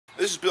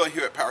This is Bill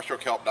Hewitt at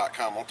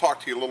PowerStrokeHelp.com. I'll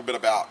talk to you a little bit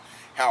about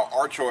how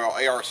Archoil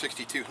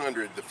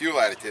AR6200, the fuel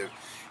additive,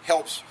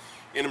 helps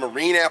in a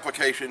marine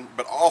application,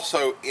 but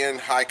also in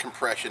high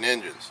compression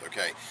engines.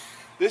 Okay,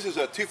 this is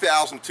a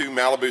 2002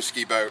 Malibu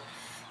ski boat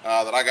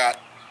that I got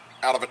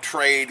out of a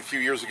trade a few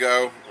years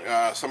ago.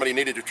 Somebody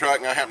needed a truck,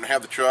 and I happened to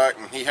have the truck,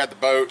 and he had the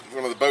boat.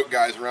 One of the boat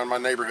guys around my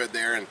neighborhood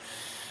there, and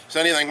so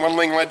anything, one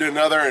thing led to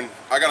another, and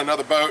I got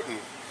another boat, and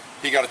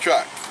he got a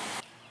truck.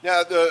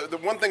 Now, the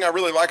one thing I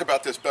really like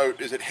about this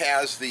boat is it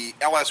has the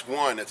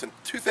LS1. It's a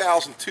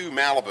 2002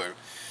 Malibu,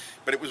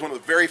 but it was one of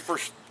the very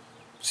first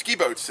ski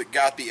boats that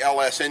got the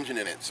LS engine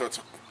in it. So it's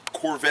a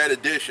Corvette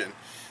edition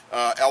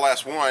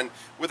LS1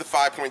 with a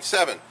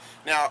 5.7.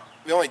 Now,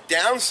 the only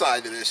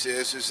downside to this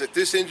is that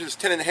this engine is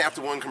 10.5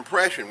 to 1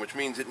 compression, which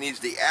means it needs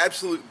the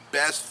absolute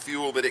best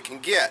fuel that it can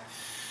get.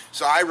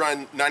 So I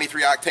run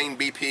 93 octane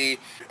BP,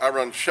 I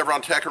run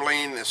Chevron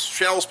Techroline. This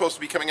Shell's supposed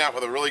to be coming out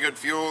with a really good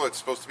fuel. It's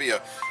supposed to be a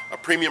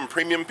premium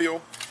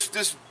fuel.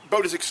 This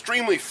boat is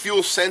extremely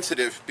fuel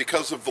sensitive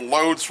because of the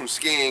loads from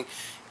skiing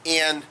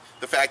and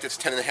the fact it's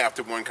 10.5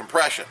 to 1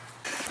 compression.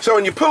 So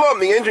when you pull up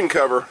the engine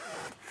cover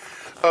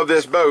of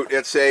this boat,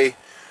 it's a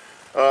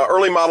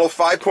early model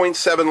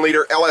 5.7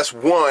 liter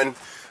LS1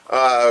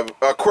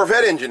 a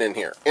Corvette engine in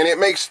here, and it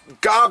makes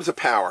gobs of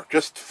power.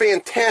 Just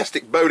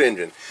fantastic boat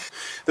engine.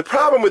 The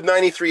problem with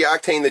 93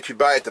 octane that you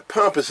buy at the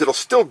pump is it'll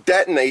still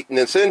detonate in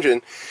this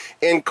engine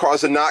and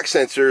cause the knock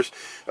sensors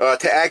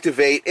to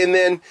activate, and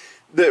then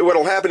what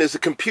will happen is the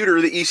computer,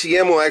 the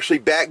ECM, will actually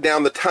back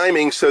down the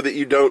timing so that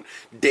you don't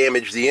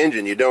damage the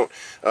engine. You don't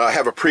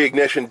have a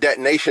pre-ignition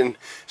detonation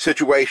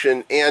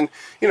situation, and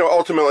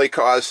ultimately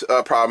cause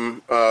a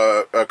problem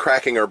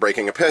cracking or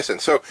breaking a piston.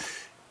 So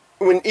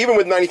even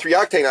with 93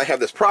 octane, I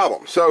have this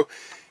problem. So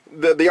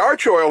the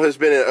Archoil has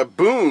been a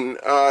boon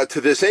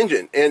to this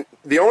engine, and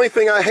the only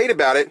thing I hate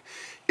about it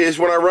is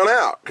when I run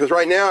out, because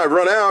right now I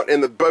run out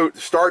and the boat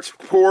starts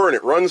poor and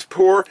it runs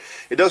poor.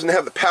 It doesn't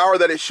have the power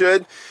that it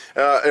should.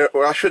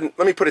 Well, I shouldn't.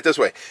 Let me put it this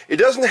way: it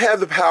doesn't have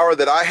the power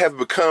that I have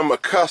become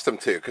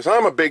accustomed to, because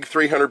I'm a big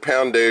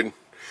 300-pound dude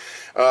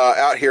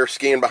out here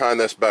skiing behind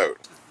this boat.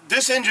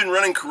 This engine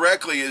running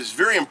correctly is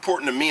very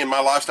important to me and my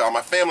lifestyle.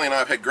 My family and I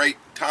have had great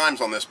times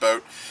on this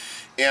boat,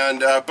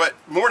 and but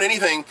more than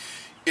anything,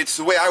 it's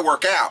the way I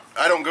work out.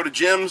 I don't go to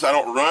gyms. I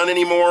don't run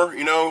anymore.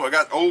 I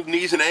got old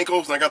knees and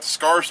ankles, and I got the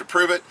scars to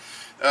prove it.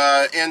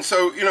 And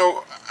so,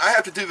 I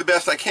have to do the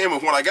best I can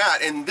with what I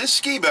got. And this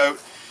ski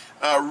boat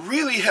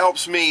really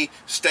helps me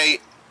stay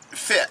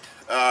fit.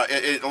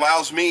 It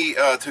allows me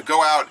to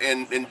go out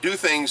and do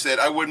things that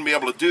I wouldn't be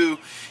able to do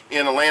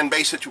in a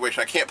land-based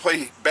situation. I can't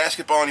play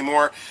basketball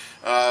anymore.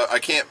 I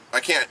can't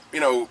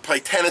play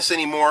tennis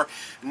anymore.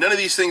 None of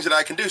these things that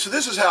I can do. So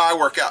this is how I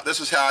work out.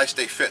 This is how I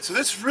stay fit. So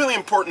this is really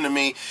important to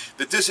me,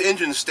 that this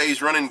engine stays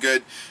running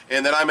good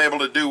and that I'm able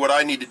to do what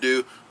I need to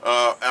do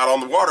out on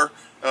the water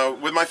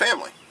with my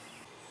family.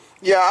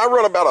 Yeah, I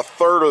run about a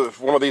third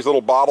of one of these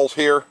little bottles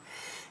here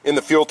in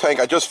the fuel tank.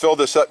 I just filled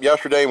this up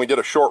yesterday, and we did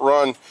a short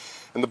run,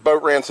 and the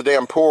boat ran so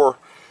damn poor,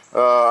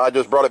 I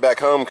just brought it back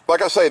home.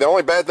 Like I say, the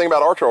only bad thing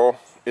about Archoil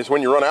is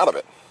when you run out of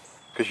it,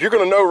 because you're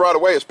going to know right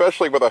away,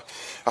 especially with a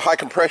high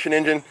compression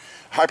engine,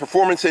 high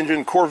performance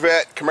engine,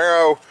 Corvette,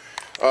 Camaro,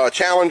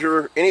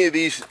 Challenger, any of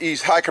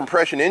these high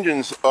compression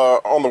engines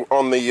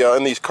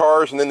in these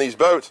cars and in these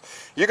boats.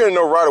 You're going to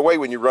know right away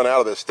when you run out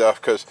of this stuff,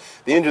 because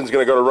the engine's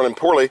going to go to running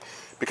poorly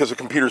because the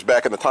computer's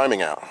backing the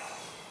timing out.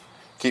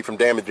 Keep from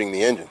damaging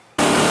the engine.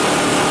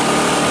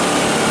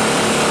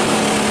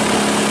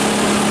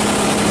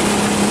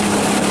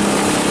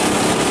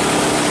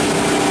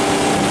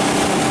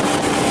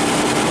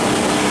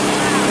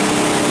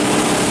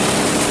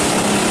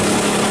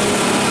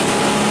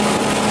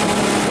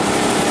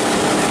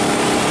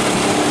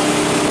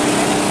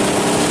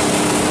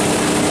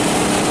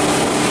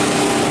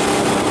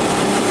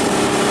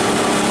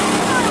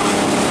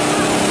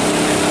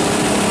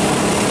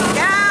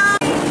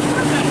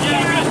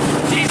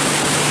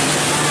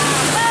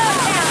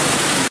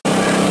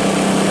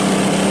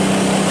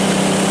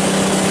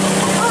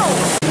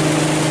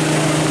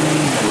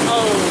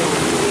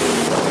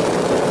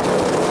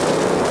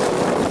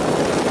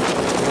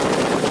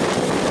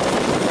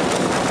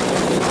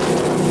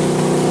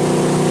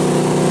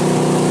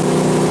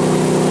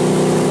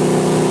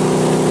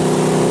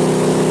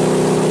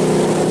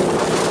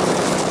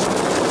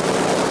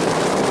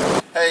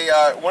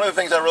 One of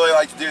the things I really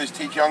like to do is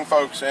teach young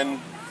folks and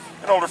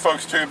older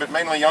folks too, but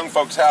mainly young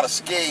folks, how to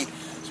ski.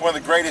 It's one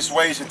of the greatest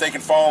ways that they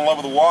can fall in love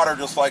with the water,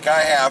 just like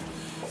I have,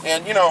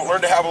 and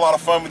learn to have a lot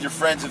of fun with your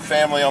friends and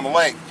family on the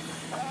lake.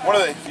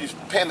 If you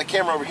pan the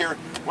camera over here,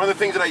 one of the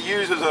things that I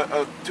use is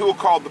a tool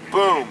called the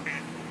boom,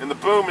 and the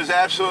boom is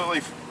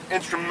absolutely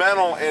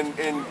instrumental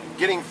in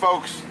getting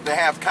folks to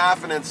have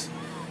confidence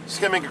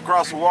skimming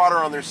across the water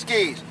on their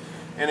skis,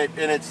 and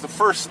it's the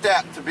first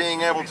step to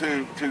being able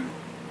to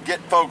get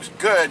folks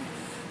good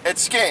at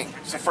skiing.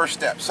 It's the first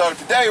step. So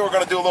today we're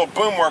going to do a little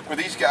boom work with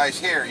these guys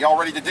here. Y'all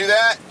ready to do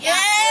that? Yeah!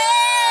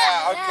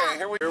 Okay,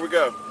 here we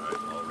go.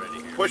 All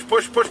ready. Push,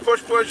 push, push,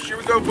 push, push. Here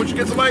we go. Push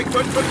against the light.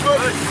 Push, push,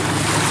 push.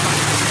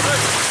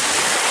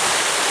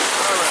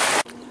 All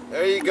right.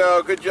 There you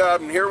go. Good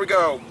job. And here we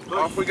go.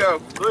 Off we go.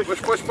 Push,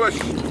 push, push, push.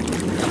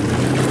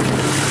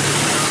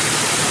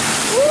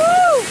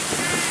 Woo!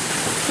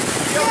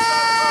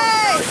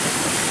 Yay!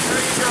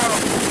 There you go.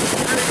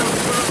 There you go.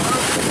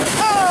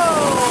 Oh!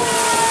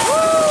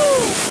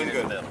 Woo!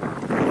 Good.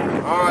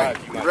 All right.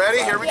 You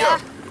ready? Here we go.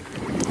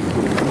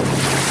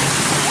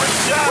 Good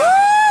job. Woo!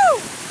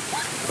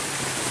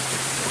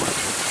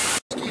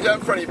 Skis out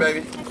in front of you,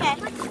 baby. Okay.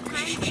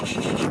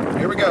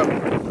 Here we go.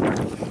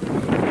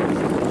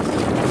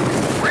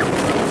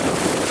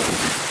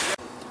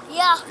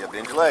 Yeah. Yeah,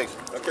 bend your legs.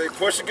 Okay,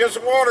 push against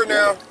the water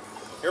now.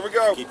 Here we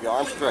go. Keep your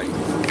arms straight. Woo!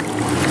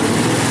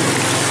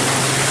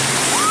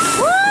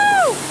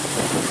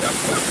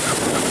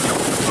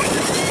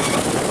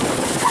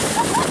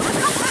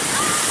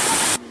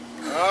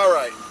 All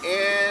right,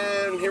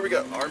 and here we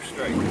go. Arms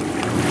straight. Stand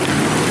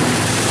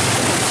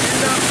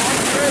up,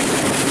 arms straight.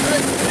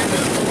 Straight, stand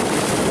up.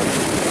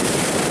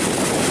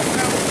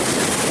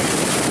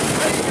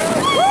 There you go.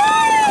 Woo!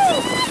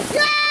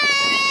 Yes!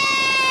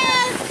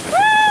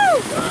 Woo!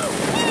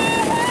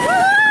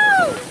 Woo!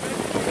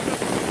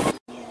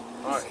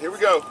 All right, here we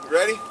go. You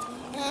ready?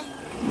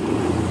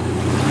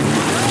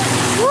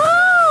 Woo!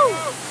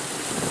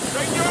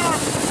 Straighten your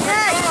arms.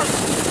 Yes!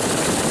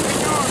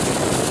 Straighten your arms.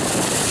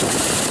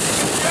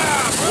 Good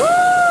job. Woo!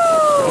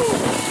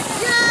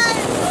 Yes!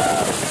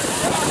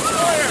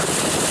 Fire.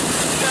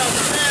 Down,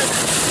 stand.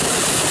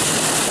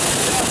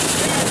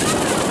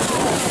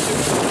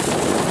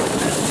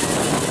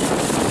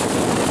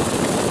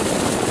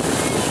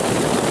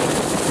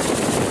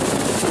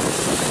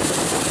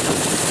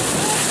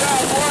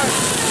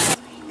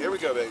 Here we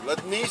go, baby. Let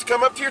the knees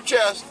come up to your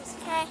chest.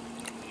 Okay.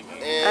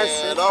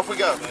 And off we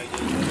go. Good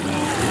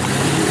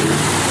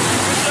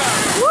job.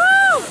 Woo!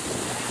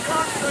 Your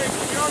arms straight.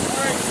 Your arms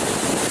straight.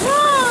 Woo!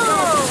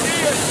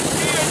 See it.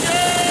 See it.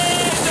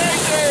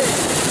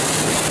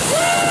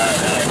 Yay!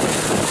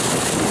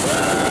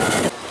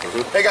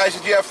 Daisy! Hey guys,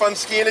 did you have fun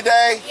skiing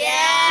today?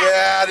 Yeah.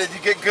 Yeah, did you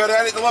get good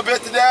at it a little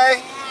bit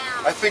today?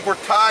 Yeah. I think we're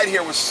tied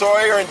here with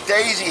Sawyer and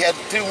Daisy had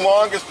the 2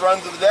 longest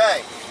runs of the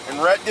day.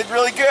 And Rhett did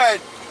really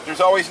good. There's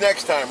always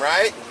next time,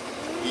 right?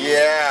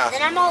 Yeah.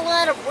 Then I'm all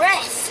out of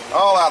breath.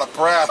 All out of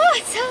breath. Oh,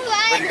 it's so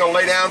Ready to loud. go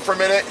lay down for a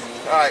minute?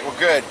 All right, well,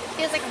 good.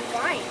 Feels like I'm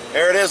flying.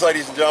 There it is,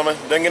 ladies and gentlemen.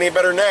 Doesn't get any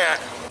better than that.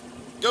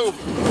 Go.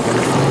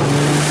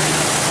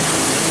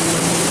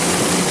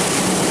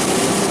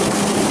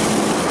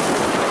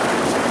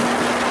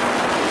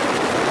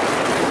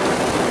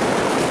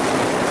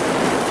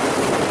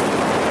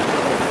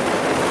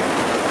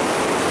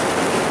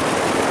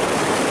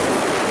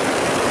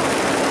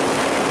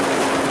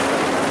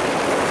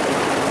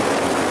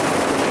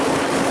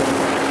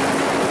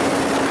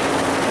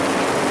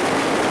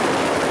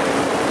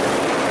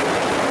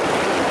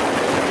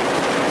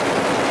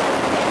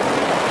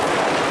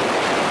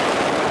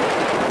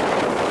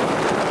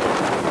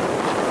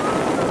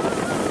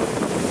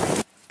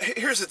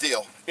 Here's the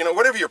deal, you know,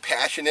 whatever your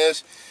passion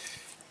is,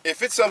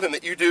 if it's something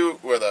that you do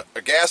with a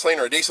gasoline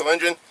or a diesel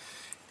engine,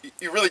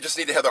 you really just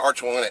need to have the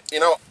Archoil in it.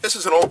 You know, this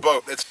is an old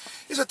boat. It's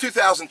a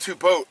 2002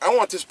 boat. I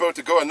want this boat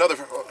to go another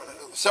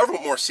several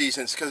more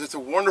seasons because it's a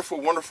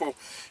wonderful, wonderful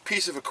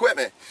piece of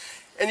equipment.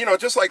 And you know,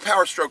 just like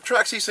Power Stroke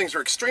trucks, these things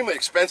are extremely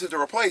expensive to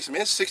replace. I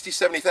mean, it's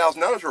 $60,000,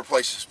 $70,000 to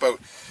replace this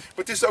boat.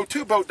 But this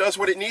 02 boat does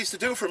what it needs to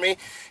do for me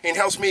and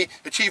helps me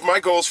achieve my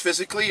goals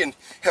physically and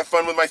have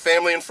fun with my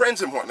family and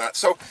friends and whatnot.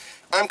 So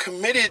I'm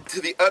committed to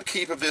the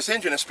upkeep of this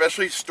engine,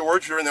 especially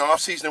storage during the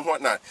off-season and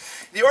whatnot.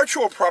 The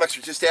Archoil products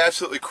are just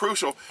absolutely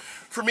crucial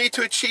for me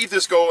to achieve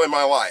this goal in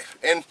my life.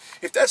 And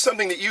if that's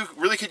something that you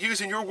really could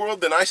use in your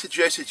world, then I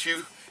suggest that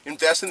you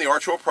invest in the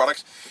Archoil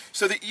products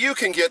so that you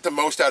can get the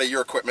most out of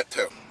your equipment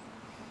too.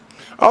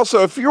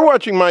 Also, if you're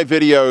watching my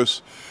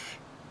videos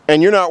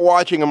and you're not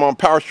watching them on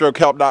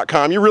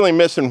PowerstrokeHelp.com, you're really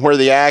missing where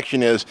the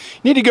action is.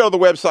 You need to go to the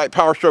website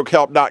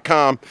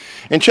PowerstrokeHelp.com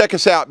and check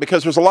us out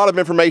because there's a lot of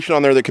information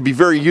on there that could be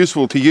very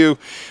useful to you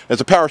as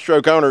a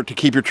Powerstroke owner to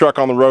keep your truck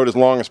on the road as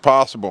long as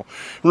possible.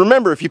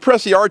 Remember, if you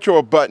press the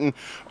Archoil button,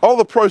 all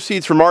the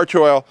proceeds from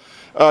Archoil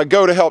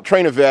go to help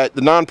Train a Vet,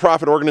 the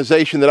nonprofit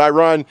organization that I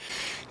run,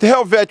 to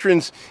help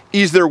veterans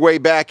ease their way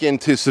back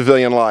into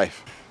civilian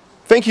life.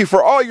 Thank you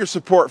for all your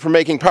support for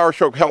making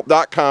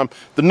PowerstrokeHelp.com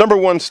the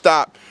 #1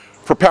 stop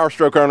for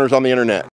Powerstroke owners on the internet.